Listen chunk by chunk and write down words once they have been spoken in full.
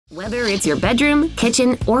Whether it's your bedroom,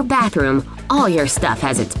 kitchen, or bathroom, all your stuff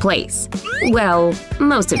has its place. Well,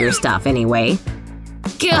 most of your stuff anyway.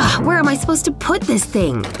 Gah, where am I supposed to put this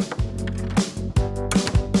thing?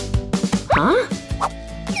 Huh?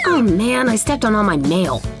 Oh man, I stepped on all my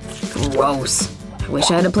mail. Gross. I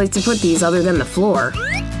wish I had a place to put these other than the floor.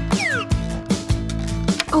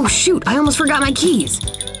 Oh shoot, I almost forgot my keys.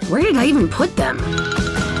 Where did I even put them?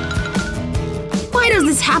 Why does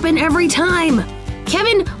this happen every time?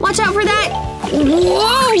 Kevin, watch out for that!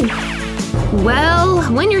 Whoa! Well,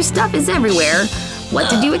 when your stuff is everywhere, what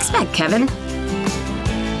did you expect, Kevin?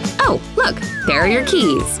 Oh, look, there are your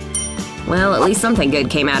keys. Well, at least something good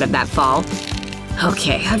came out of that fall.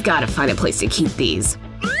 Okay, I've got to find a place to keep these.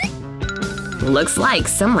 Looks like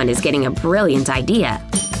someone is getting a brilliant idea.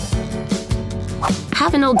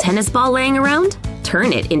 Have an old tennis ball laying around?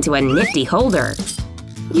 Turn it into a nifty holder.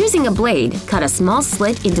 Using a blade, cut a small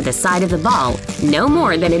slit into the side of the ball, no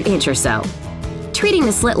more than an inch or so. Treating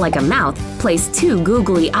the slit like a mouth, place 2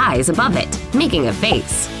 googly eyes above it, making a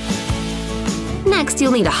face. Next,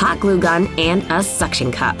 you'll need a hot glue gun and a suction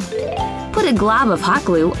cup. Put a glob of hot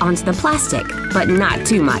glue onto the plastic, but not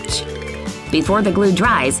too much. Before the glue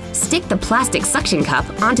dries, stick the plastic suction cup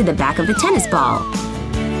onto the back of the tennis ball.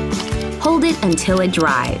 Hold it until it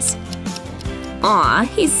dries. Aw,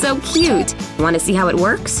 he's so cute! Want to see how it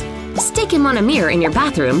works? Stick him on a mirror in your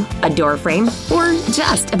bathroom, a door frame, or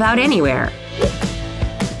just about anywhere.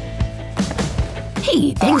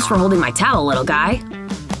 Hey, thanks for holding my towel, little guy.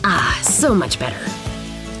 Ah, so much better.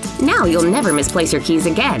 Now you'll never misplace your keys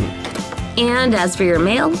again. And as for your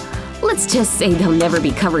mail, let's just say they'll never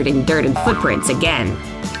be covered in dirt and footprints again.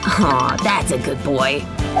 Aw, that's a good boy.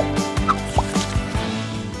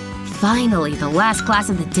 Finally, the last class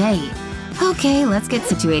of the day. Okay, let's get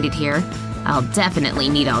situated here. I'll definitely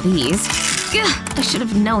need all these. Gah, I should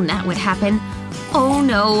have known that would happen. Oh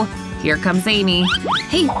no, here comes Amy.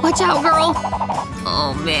 Hey, watch out, girl!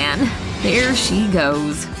 Oh man, there she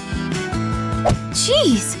goes.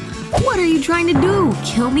 Jeez, what are you trying to do?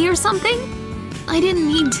 Kill me or something? I didn't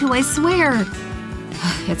mean to, I swear.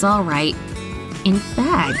 It's all right. In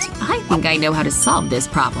fact, I think I know how to solve this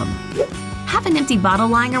problem. Have an empty bottle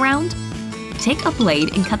lying around? Take a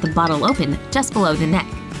blade and cut the bottle open just below the neck.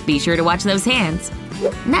 Be sure to watch those hands.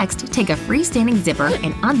 Next, take a freestanding zipper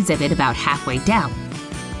and unzip it about halfway down.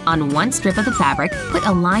 On one strip of the fabric, put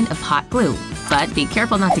a line of hot glue, but be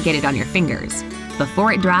careful not to get it on your fingers.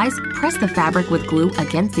 Before it dries, press the fabric with glue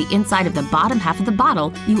against the inside of the bottom half of the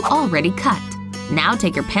bottle you already cut. Now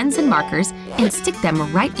take your pens and markers and stick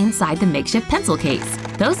them right inside the makeshift pencil case.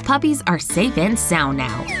 Those puppies are safe and sound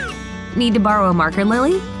now. Need to borrow a marker,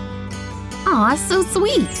 Lily? Aw, so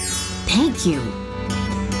sweet! Thank you!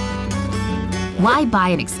 Why buy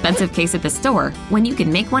an expensive case at the store when you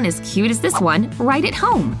can make one as cute as this one right at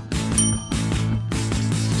home?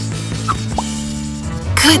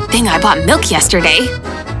 Good thing I bought milk yesterday.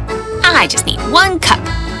 I just need 1 cup.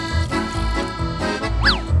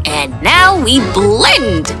 And now we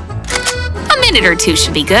blend! A minute or 2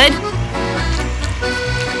 should be good.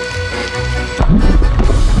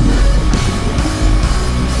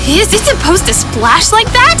 Is it supposed to splash like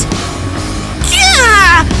that?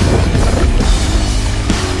 Yeah!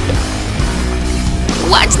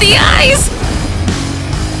 Watch the eyes!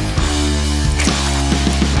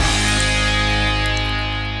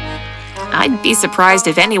 I'd be surprised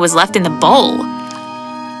if any was left in the bowl.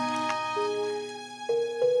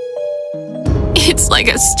 It's like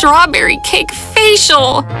a strawberry cake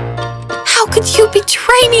facial! How could you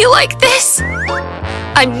betray me like this?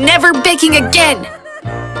 I'm never baking again!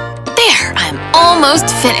 There, I'm almost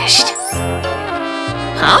finished.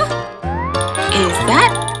 Huh? Is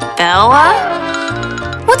that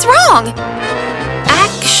Bella? What's wrong?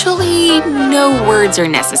 Actually, no words are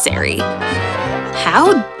necessary.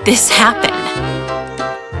 How'd this happen?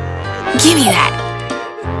 Give me that.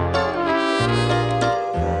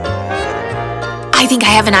 I think I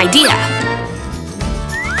have an idea.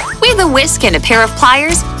 With a whisk and a pair of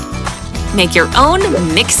pliers, make your own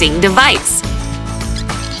mixing device.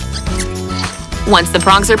 Once the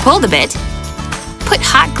prongs are pulled a bit, put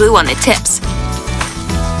hot glue on the tips.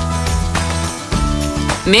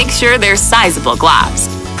 Make sure they're sizable globs.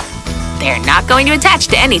 They're not going to attach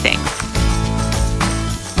to anything.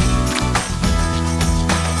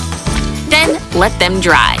 Then let them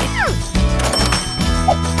dry.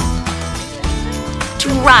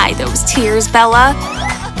 Dry those tears, Bella.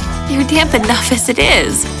 You're damp enough as it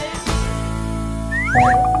is.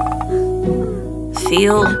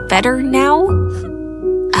 Feel better now?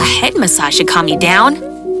 A head massage should calm you down.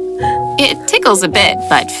 It tickles a bit,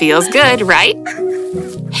 but feels good, right?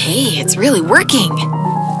 Hey, it's really working.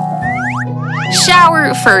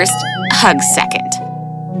 Shower first, hug second.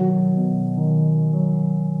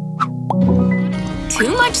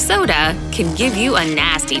 Too much soda can give you a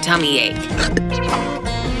nasty tummy ache.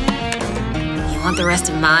 You want the rest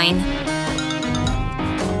of mine?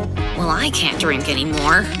 Well, I can't drink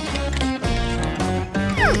anymore.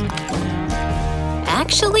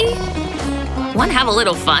 Actually, wanna have a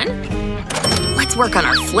little fun? Let's work on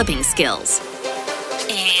our flipping skills.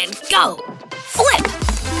 And go! Flip!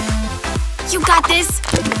 You got this!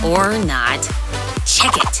 Or not.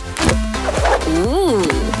 Check it. Ooh.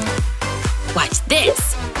 Watch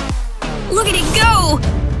this. Look at it go!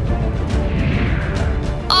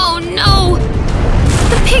 Oh no!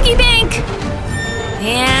 The piggy bank!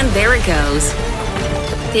 And there it goes.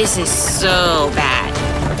 This is so bad.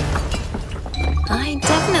 I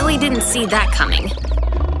definitely didn't see that coming.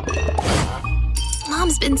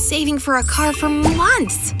 Mom's been saving for a car for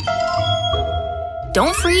months.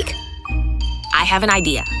 Don't freak. I have an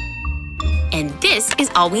idea. And this is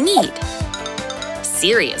all we need.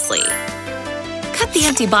 Seriously. Cut the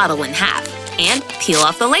empty bottle in half and peel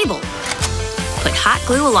off the label. Put hot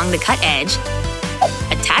glue along the cut edge.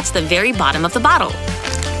 Attach the very bottom of the bottle.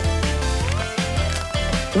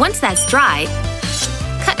 Once that's dry,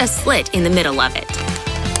 cut a slit in the middle of it.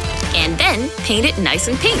 And then paint it nice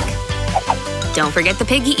and pink. Don't forget the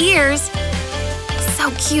piggy ears. So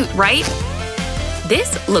cute, right?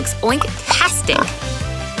 This looks oink-tastic.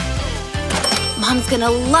 Mom's gonna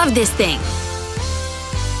love this thing.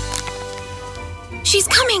 She's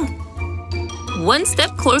coming! One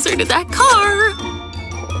step closer to that car.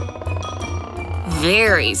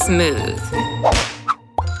 Very smooth.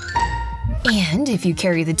 And if you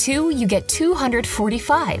carry the 2, you get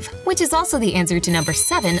 245, which is also the answer to number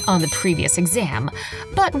 7 on the previous exam.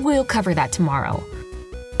 But we'll cover that tomorrow.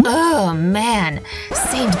 Oh man,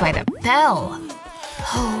 saved by the bell.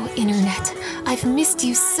 Oh, Internet, I've missed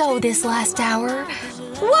you so this last hour.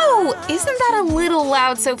 Whoa, isn't that a little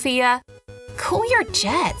loud, Sophia? Cool your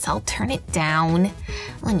jets, I'll turn it down.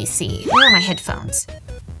 Let me see, where are my headphones?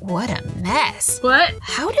 What a mess. What?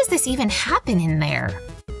 How does this even happen in there?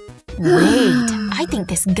 Wait, I think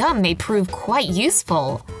this gum may prove quite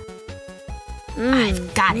useful.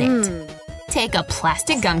 I've got it. Take a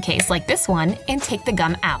plastic gum case like this one and take the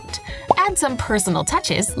gum out. Add some personal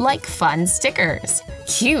touches like fun stickers.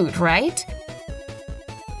 Cute, right?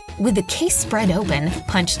 With the case spread open,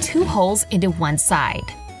 punch 2 holes into one side.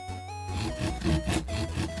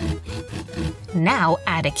 Now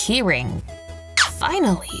add a keyring.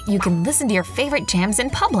 Finally, you can listen to your favorite jams in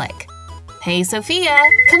public. Hey Sophia,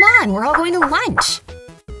 come on, we're all going to lunch.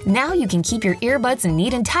 Now you can keep your earbuds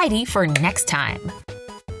neat and tidy for next time.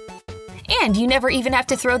 And you never even have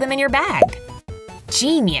to throw them in your bag.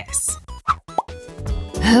 Genius!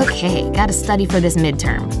 Okay, gotta study for this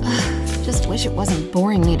midterm. Just wish it wasn't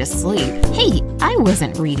boring me to sleep. Hey, I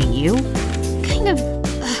wasn't reading you.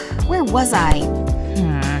 Where was I?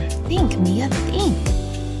 Think, Mia, think.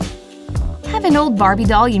 Have an old Barbie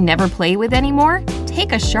doll you never play with anymore?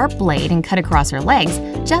 Take a sharp blade and cut across her legs,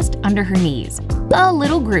 just under her knees. A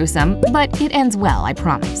little gruesome, but it ends well, I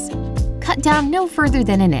promise. Cut down no further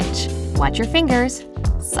than an inch. Watch your fingers.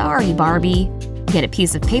 Sorry, Barbie. Get a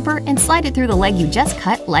piece of paper and slide it through the leg you just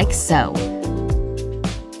cut like so.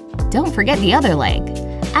 Don't forget the other leg.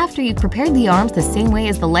 After you've prepared the arms the same way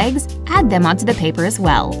as the legs, add them onto the paper as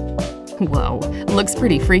well. Whoa, looks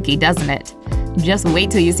pretty freaky, doesn't it? Just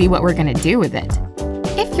wait till you see what we're gonna do with it.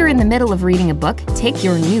 If you're in the middle of reading a book, take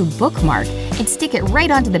your new bookmark and stick it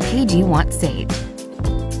right onto the page you want saved.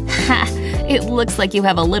 Ha! It looks like you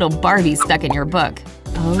have a little Barbie stuck in your book.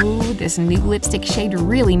 Oh, this new lipstick shade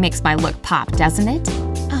really makes my look pop, doesn't it?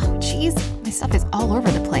 Oh, geez, my stuff is all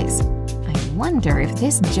over the place. I wonder if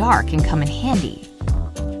this jar can come in handy.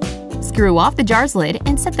 Screw off the jar's lid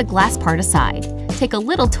and set the glass part aside. Take a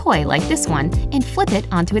little toy like this one and flip it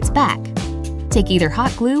onto its back. Take either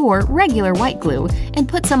hot glue or regular white glue and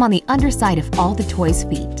put some on the underside of all the toy's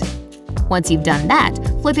feet. Once you've done that,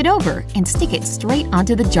 flip it over and stick it straight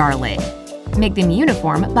onto the jar lid. Make them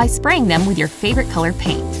uniform by spraying them with your favorite color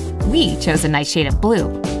paint. We chose a nice shade of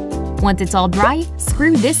blue. Once it's all dry,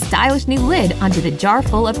 screw this stylish new lid onto the jar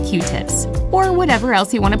full of Q-tips, or whatever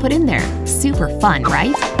else you want to put in there. Super fun,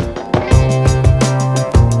 right?